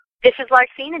This is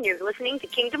Larxene, and you're listening to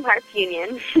Kingdom Hearts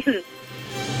Union.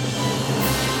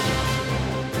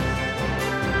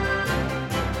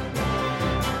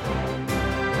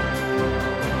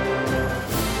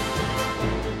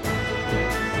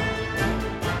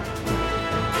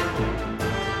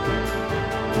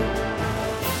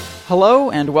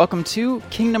 Hello, and welcome to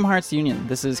Kingdom Hearts Union.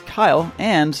 This is Kyle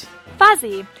and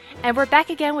Fozzie, and we're back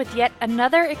again with yet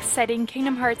another exciting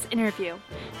Kingdom Hearts interview.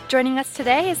 Joining us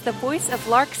today is the voice of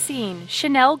Larxene,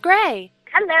 Chanel Gray.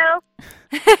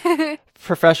 Hello.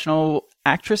 Professional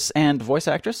actress and voice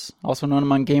actress, also known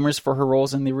among gamers for her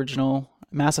roles in the original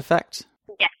Mass Effect.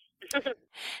 Yes.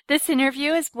 This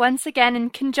interview is once again in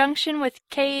conjunction with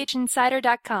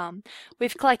KHinsider.com.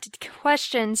 We've collected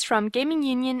questions from Gaming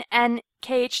Union and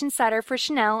KH Insider for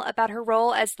Chanel about her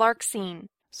role as Larxene.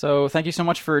 So thank you so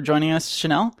much for joining us,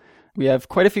 Chanel. We have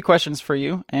quite a few questions for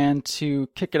you, and to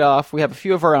kick it off, we have a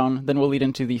few of our own, then we'll lead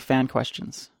into the fan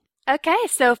questions. Okay,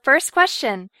 so first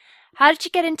question. How did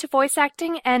you get into voice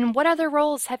acting, and what other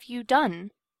roles have you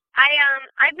done?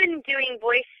 I've been doing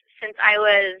voice since I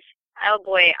was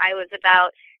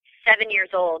about 7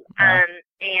 years old. Wow.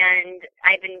 And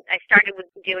I started with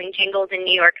doing jingles in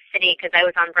New York City because I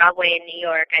was on Broadway in New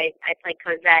York. I played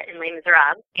Cosette in Les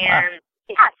Miserables. And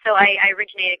yeah, so I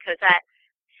originated Cosette.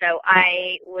 So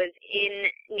I was in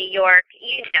New York,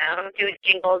 doing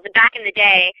jingles. Back in the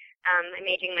day, I'm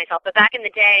aging myself, but back in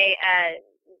the day,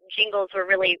 jingles were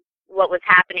really what was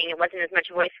happening. It wasn't as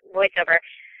much voiceover.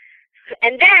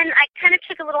 And then I kind of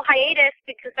took a little hiatus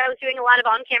because I was doing a lot of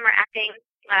on-camera acting,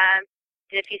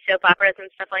 did a few soap operas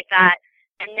and stuff like that.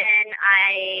 And then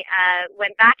I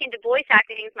went back into voice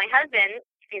acting. My husband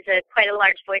is quite a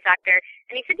large voice actor,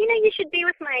 and he said, you should be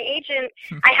with my agent.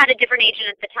 I had a different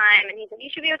agent at the time, and he said, you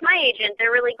should be with my agent.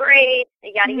 They're really great,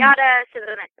 yada, yada. So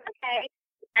then I said, okay.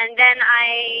 And then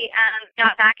I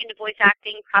got back into voice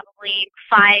acting probably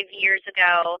 5 years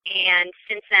ago, and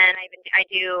since then I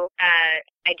do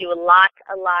a lot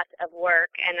of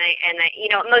work. And I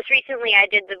most recently I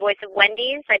did the voice of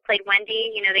Wendy's. I played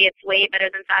Wendy. It's way better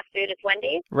than fast food. It's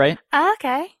Wendy's. Right? Oh,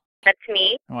 okay. That's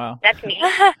me. Wow. That's me.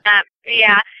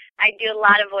 Yeah, I do a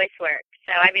lot of voice work.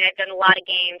 So I've done a lot of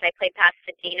games. I played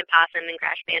Pasadena Possum and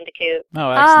Crash Bandicoot. Oh,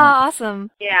 Oh, excellent.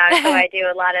 awesome. Yeah, so I do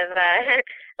a lot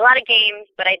of games,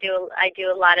 but I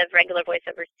do a lot of regular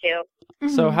voiceovers too.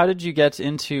 So how did you get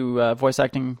into voice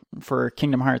acting for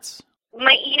Kingdom Hearts?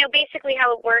 Basically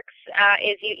how it works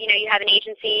is you have an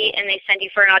agency and they send you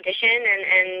for an audition,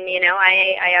 and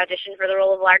I auditioned for the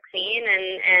role of Larxene,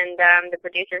 and the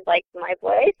producers liked my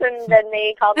voice, and then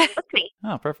they called me and booked me.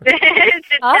 Oh, perfect. It's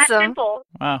Awesome. that simple.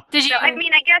 Wow. Did you? So, I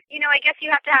guess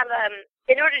you have to have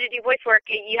in order to do voice work,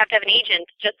 you have to have an agent,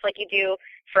 just like you do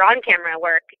for on-camera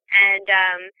work. And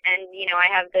I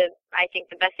have I think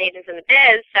the best agents in the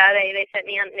biz. So they send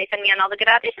me on all the good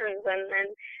auditions, and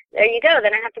then there you go.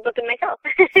 Then I have to book them myself.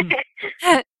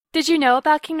 Did you know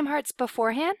about Kingdom Hearts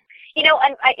beforehand?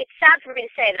 It's sad for me to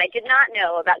say that I did not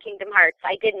know about Kingdom Hearts.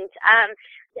 I didn't.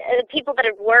 The people that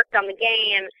have worked on the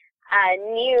game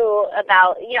knew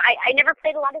about, I never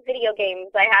played a lot of video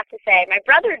games, I have to say. My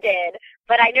brother did,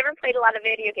 but I never played a lot of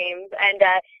video games. And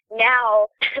now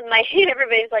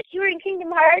everybody's like, you were in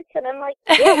Kingdom Hearts? And I'm like,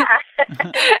 yeah.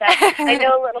 So I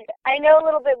know a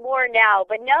little bit more now,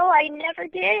 but no, I never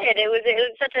did. It was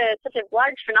such a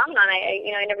large phenomenon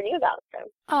I never knew about. So.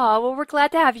 Oh, well, we're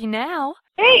glad to have you now.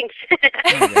 Thanks.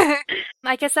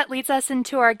 I guess that leads us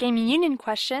into our Gaming Union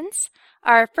questions.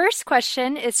 Our first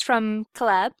question is from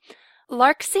Caleb.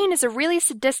 Larxene is a really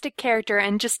sadistic character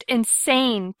and just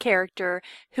insane character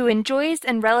who enjoys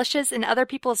and relishes in other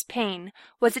people's pain.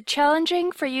 Was it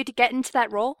challenging for you to get into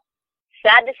that role?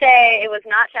 Sad to say, it was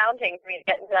not challenging for me to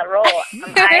get into that role.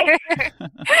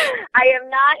 I am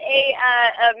not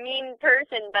a mean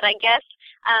person, but I guess,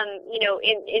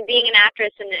 in being an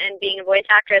actress and being a voice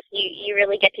actress, you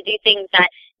really get to do things that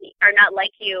are not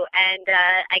like you, and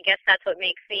I guess that's what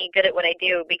makes me good at what I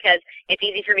do, because it's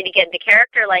easy for me to get into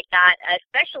character like that,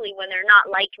 especially when they're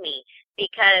not like me,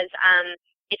 because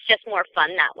it's just more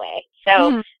fun that way.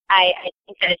 So I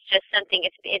think that it's just something,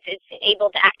 it's able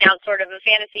to act out sort of a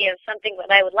fantasy of something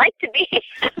that I would like to be.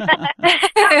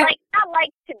 not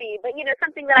like to be, but,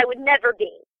 something that I would never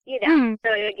be, So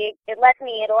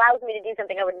it allows me to do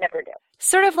something I would never do.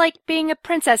 Sort of like being a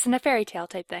princess in a fairy tale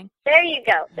type thing. There you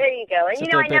go. And,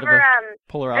 Just I never,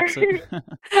 polar opposite.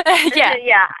 Yeah.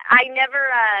 Yeah, I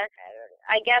never,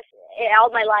 I guess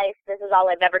all my life, this is all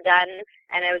I've ever done,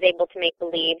 and I was able to make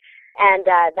believe. And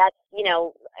that's,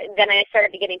 then I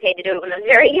started getting paid to do it when I was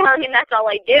very young, and that's all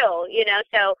I do,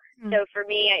 So for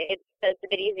me, it's a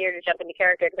bit easier to jump into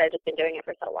character because I've just been doing it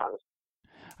for so long.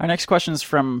 Our next question is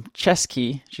from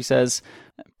Chesky. She says,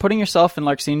 putting yourself in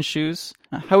Larxine's shoes,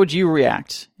 how would you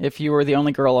react if you were the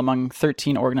only girl among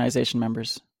 13 organization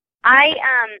members?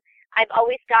 I've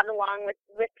always gotten along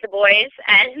with the boys,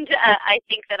 and I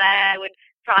think that I would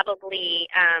probably,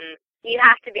 you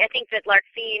have to be, I think that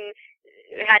Larxene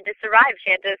had to survive. She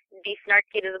had to be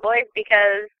snarky to the boys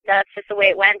because that's just the way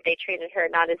it went. They treated her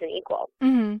not as an equal.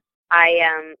 Mm-hmm.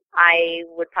 I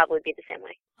would probably be the same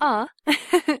way. Aw.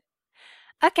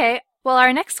 Okay, well,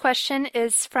 our next question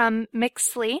is from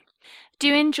Mixley. Do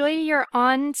you enjoy your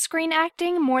on-screen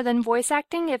acting more than voice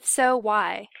acting? If so,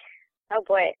 why? Oh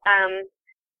boy,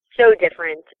 so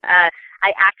different. I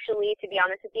actually, to be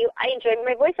honest with you, I enjoy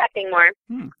my voice acting more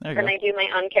than I do my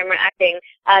on-camera acting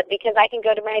because I can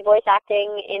go to my voice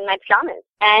acting in my pajamas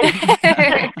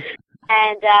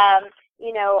and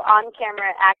you know,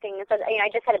 on-camera acting. So, you know, I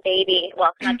just had a baby.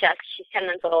 Well, not just; she's 10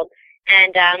 months old,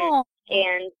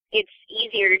 and it's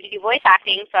easier to do voice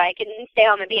acting, so I can stay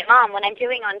home and be a mom. When I'm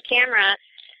doing on camera,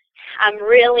 I'm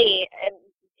really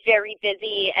very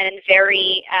busy and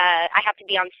very, I have to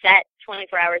be on set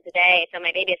 24 hours a day, so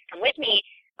my baby has to come with me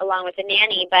along with the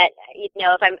nanny, but, you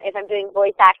know, if I'm doing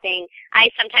voice acting, I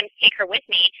sometimes take her with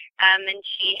me, and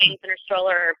she hangs in her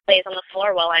stroller or plays on the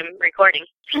floor while I'm recording.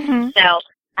 Mm-hmm. So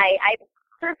I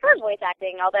prefer voice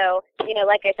acting, although, you know,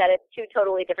 like I said, it's two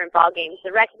totally different ball games.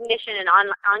 The recognition and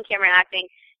on-camera acting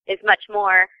is much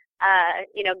more,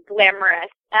 you know, glamorous.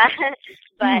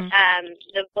 But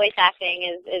the voice acting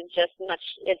is just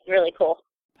it's really cool.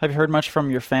 Have you heard much from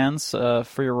your fans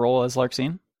for your role as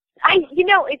Larxene? You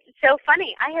know, it's so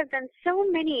funny. I have done so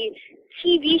many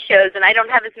TV shows, and I don't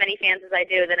have as many fans as I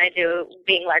do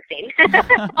being Larxene.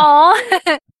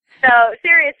 Aw. So,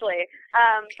 seriously,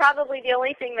 probably the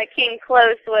only thing that came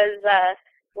close was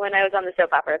when I was on the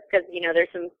soap opera, because, you know,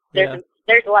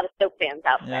 there's a lot of soap fans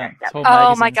out there.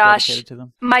 Oh my gosh.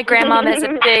 My grandmom is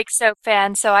a big soap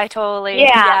fan, so I totally,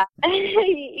 yeah.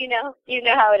 you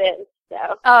know how it is,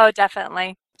 so. Oh,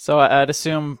 definitely. So I'd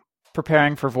assume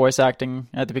preparing for voice acting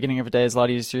at the beginning of a day is a lot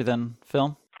easier than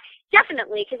film?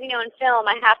 Definitely, because, you know, in film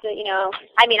I have to, you know,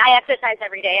 I mean, I exercise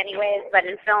every day anyways, but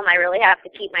in film I really have to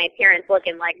keep my appearance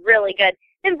looking, like, really good.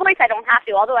 In voice I don't have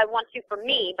to, although I want to for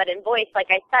me, but in voice, like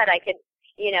I said, I could,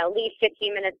 you know, leave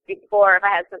 15 minutes before if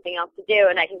I have something else to do,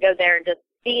 and I can go there and just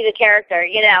be the character,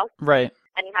 you know? Right.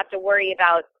 I don't have to worry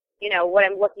about, you know, what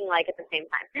I'm looking like at the same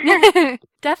time.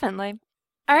 Definitely.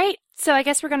 All right, so I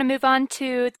guess we're going to move on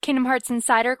to Kingdom Hearts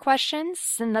Insider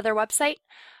questions, another website.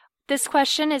 This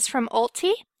question is from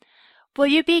Ulti. Will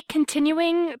you be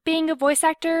continuing being a voice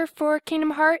actor for Kingdom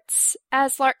Hearts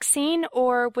as Larxene,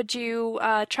 or would you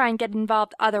try and get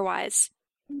involved otherwise?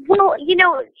 Well, you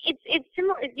know, it's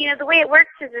similar. You know, the way it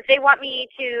works is if they want me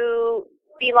to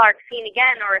be Larxene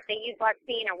again, or if they use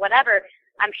Larxene or whatever,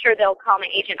 I'm sure they'll call my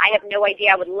agent. I have no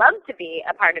idea. I would love to be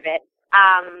a part of it,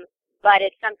 but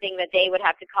it's something that they would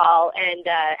have to call and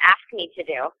ask me to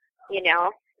do, you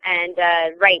know. And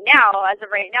right now, as of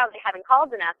right now, they haven't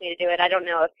called and asked me to do it. I don't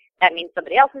know if that means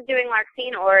somebody else is doing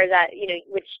Larxene, or that, you know,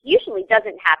 which usually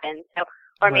doesn't happen. So,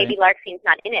 or maybe Larxene's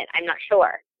not in it. I'm not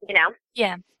sure, you know?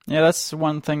 Yeah. Yeah, that's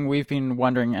one thing we've been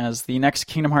wondering, as the next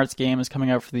Kingdom Hearts game is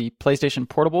coming out for the PlayStation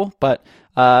Portable, but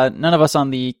none of us on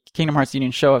the Kingdom Hearts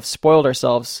Union show have spoiled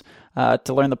ourselves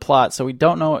to learn the plot, so we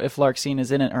don't know if Larxene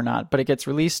is in it or not, but it gets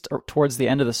released towards the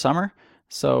end of the summer.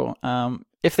 So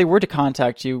if they were to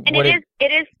contact you, and it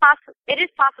is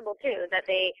possible too that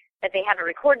they haven't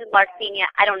recorded Larxene yet.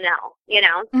 I don't know, you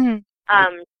know.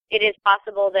 Mm-hmm. It is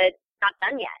possible that it's not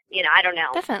done yet. You know, I don't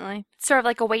know. Definitely, sort of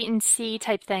like a wait and see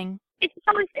type thing. It's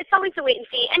always a wait and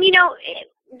see, and you know,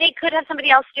 they could have somebody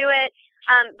else do it.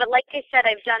 But like I said,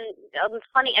 I've done a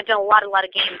lot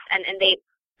of games, and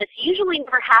this usually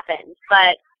never happens.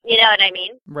 But you know what I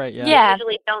mean? Right. Yeah. Yeah.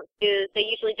 They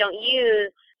usually don't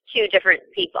use two different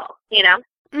people. You know?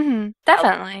 Mm-hmm.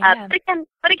 Definitely. Yeah.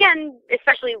 But again,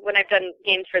 especially when I've done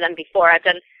games for them before, I've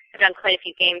done quite a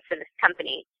few games for this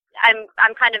company.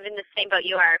 I'm kind of in the same boat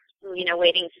you are, you know,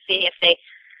 waiting to see if they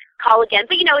call again.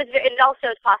 But you know, it also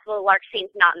is possible Larxene's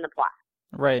not in the plot.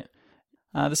 Right.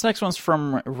 This next one's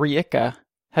from Riika.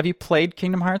 Have you played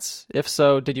Kingdom Hearts? If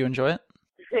so, did you enjoy it?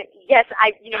 Yes,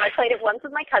 I played it once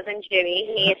with my cousin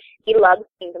Jimmy. He loves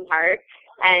Kingdom Hearts,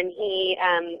 and he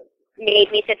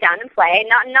made me sit down and play.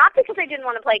 Not because I didn't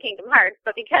want to play Kingdom Hearts,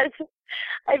 but because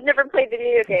I've never played the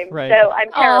video game, so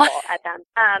I'm terrible at them.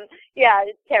 Yeah,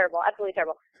 it's terrible, absolutely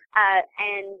terrible.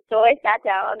 And so I sat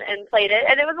down and played it,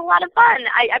 and it was a lot of fun.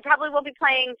 I probably will be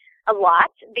playing a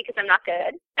lot because I'm not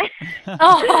good.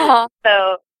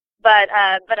 So, but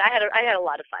I had a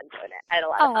lot of fun doing it. I had a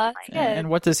lot of fun playing it. And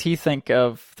what does he think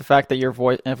of the fact that you're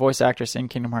a voice actress in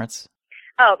Kingdom Hearts?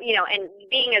 Oh, and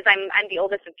being as I'm the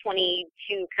oldest of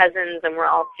 22 cousins, and we're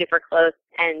all super close,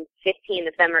 and 15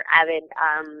 of them are avid,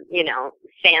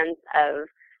 fans of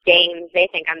games. They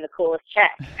think I'm the coolest chick.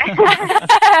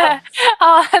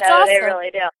 Oh, that's so awesome. They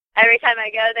really do. Every time I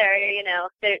go there,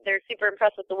 they're super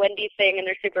impressed with the Wendy's thing, and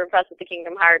they're super impressed with the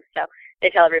Kingdom Hearts, so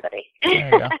they tell everybody. There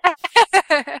you go.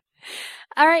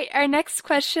 All right, our next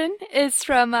question is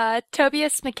from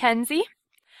Tobias McKenzie.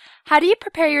 How do you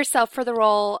prepare yourself for the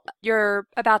role you're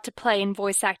about to play in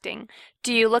voice acting?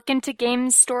 Do you look into game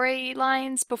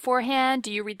storylines beforehand?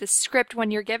 Do you read the script when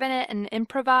you're given it and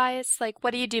improvise? Like,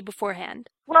 what do you do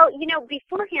beforehand? Well,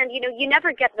 beforehand, you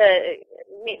never get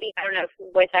maybe, I don't know if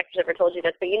voice actors ever told you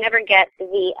this, but you never get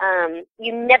the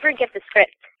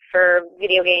script for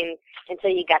video games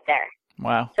until you get there.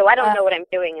 Wow. So I don't know what I'm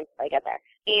doing until I get there.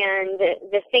 And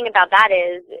the thing about that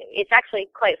is, it's actually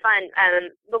quite fun.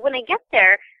 But when I get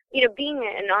there, being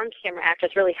an on-camera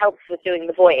actress really helps with doing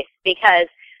the voice, because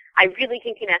I really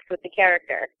can connect with the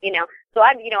character, So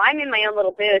I'm in my own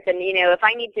little booth, and, if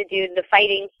I need to do the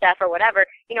fighting stuff or whatever,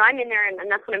 I'm in there, and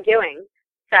that's what I'm doing.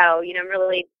 So, I'm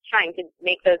really trying to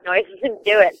make those noises and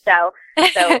do it. So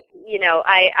I'm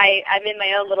in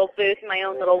my own little booth, my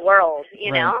own little world,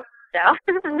 know? So.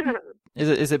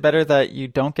 Is it better that you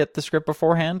don't get the script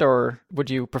beforehand, or would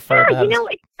you prefer to have...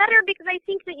 it's better because I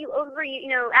think that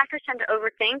actors tend to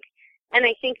overthink, and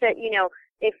I think that,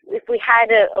 if we had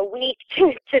a week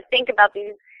to think about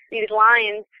these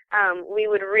lines, we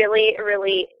would really,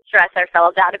 really stress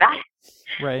ourselves out about it.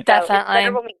 Right. So Definitely. It's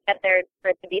better when we get there for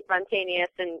it to be spontaneous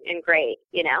and great,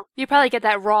 You probably get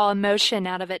that raw emotion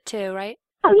out of it too, right?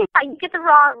 Oh yeah, you get the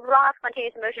raw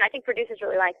spontaneous emotion. I think producers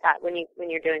really like that when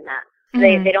you're doing that.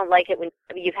 Mm-hmm. They don't like it when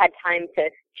you've had time to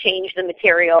change the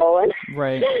material and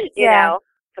right. you know,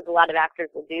 because a lot of actors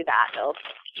will do that. They'll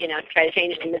try to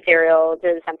change the material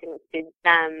to something that suits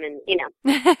them, and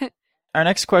Our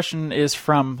next question is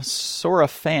from Sora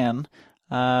Fan.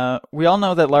 We all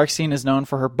know that Larxene is known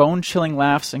for her bone-chilling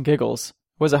laughs and giggles.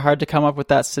 Was it hard to come up with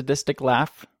that sadistic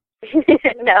laugh?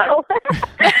 No.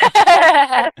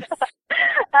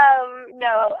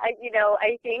 No.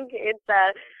 I think it's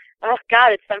oh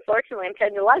God, it's unfortunately I'm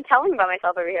telling a lot of telling about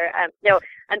myself over here. No,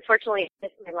 unfortunately,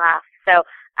 it's my laugh. So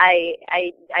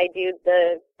it's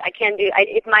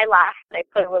my laugh. I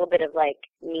put a little bit of like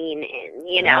mean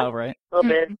in, Oh, right. a little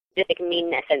bit of just like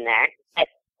meanness in there.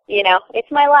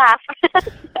 It's my laugh.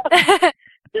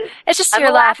 It's just I'm your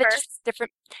a laugh. laugher. It's just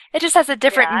different. It just has a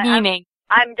different meaning.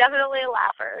 I'm definitely a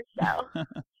laugher. So.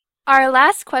 Our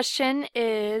last question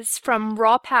is from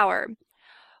Raw Power.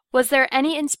 Was there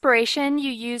any inspiration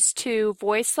you used to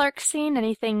voice Larxene?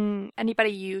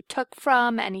 Anybody you took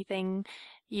from? Anything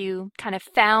you kind of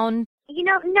found?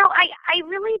 No, I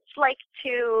really like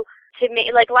to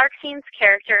make, like, Larxene's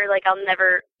character, like, I'll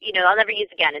never use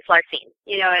again. It's Larxene.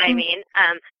 You know what I mean?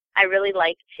 I really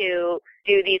like to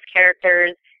do these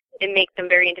characters and make them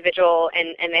very individual,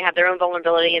 and they have their own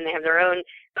vulnerability, and they have their own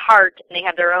heart, and they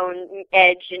have their own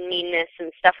edge and meanness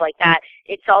and stuff like that.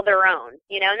 It's all their own,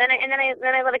 and then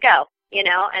I let it go,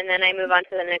 and then I move on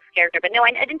to the next character. But no,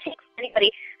 I didn't take from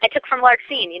anybody. I took from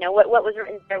Larxene. What was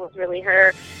written there was really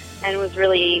her, and was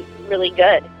really, really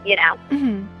good.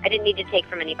 Mm-hmm. I didn't need to take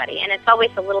from anybody, and it's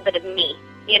always a little bit of me.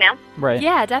 Right.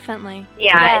 Yeah, definitely.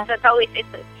 Yeah. It's always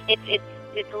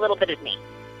it's a little bit of me.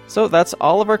 So that's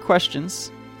all of our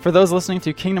questions. For those listening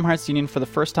to Kingdom Hearts Union for the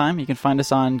first time, you can find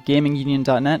us on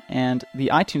gamingunion.net and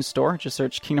the iTunes Store. Just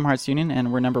search Kingdom Hearts Union,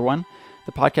 and we're number 1.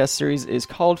 The podcast series is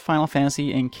called Final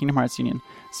Fantasy in Kingdom Hearts Union.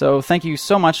 So thank you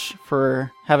so much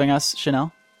for having us,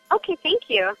 Chanel. Okay, thank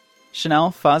you.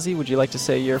 Chanel, Fozzie, would you like to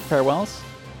say your farewells?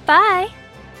 Bye.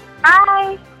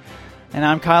 Bye. And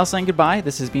I'm Kyle saying goodbye.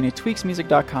 This has been a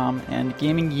TweaksMusic.com and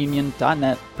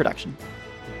GamingUnion.net production.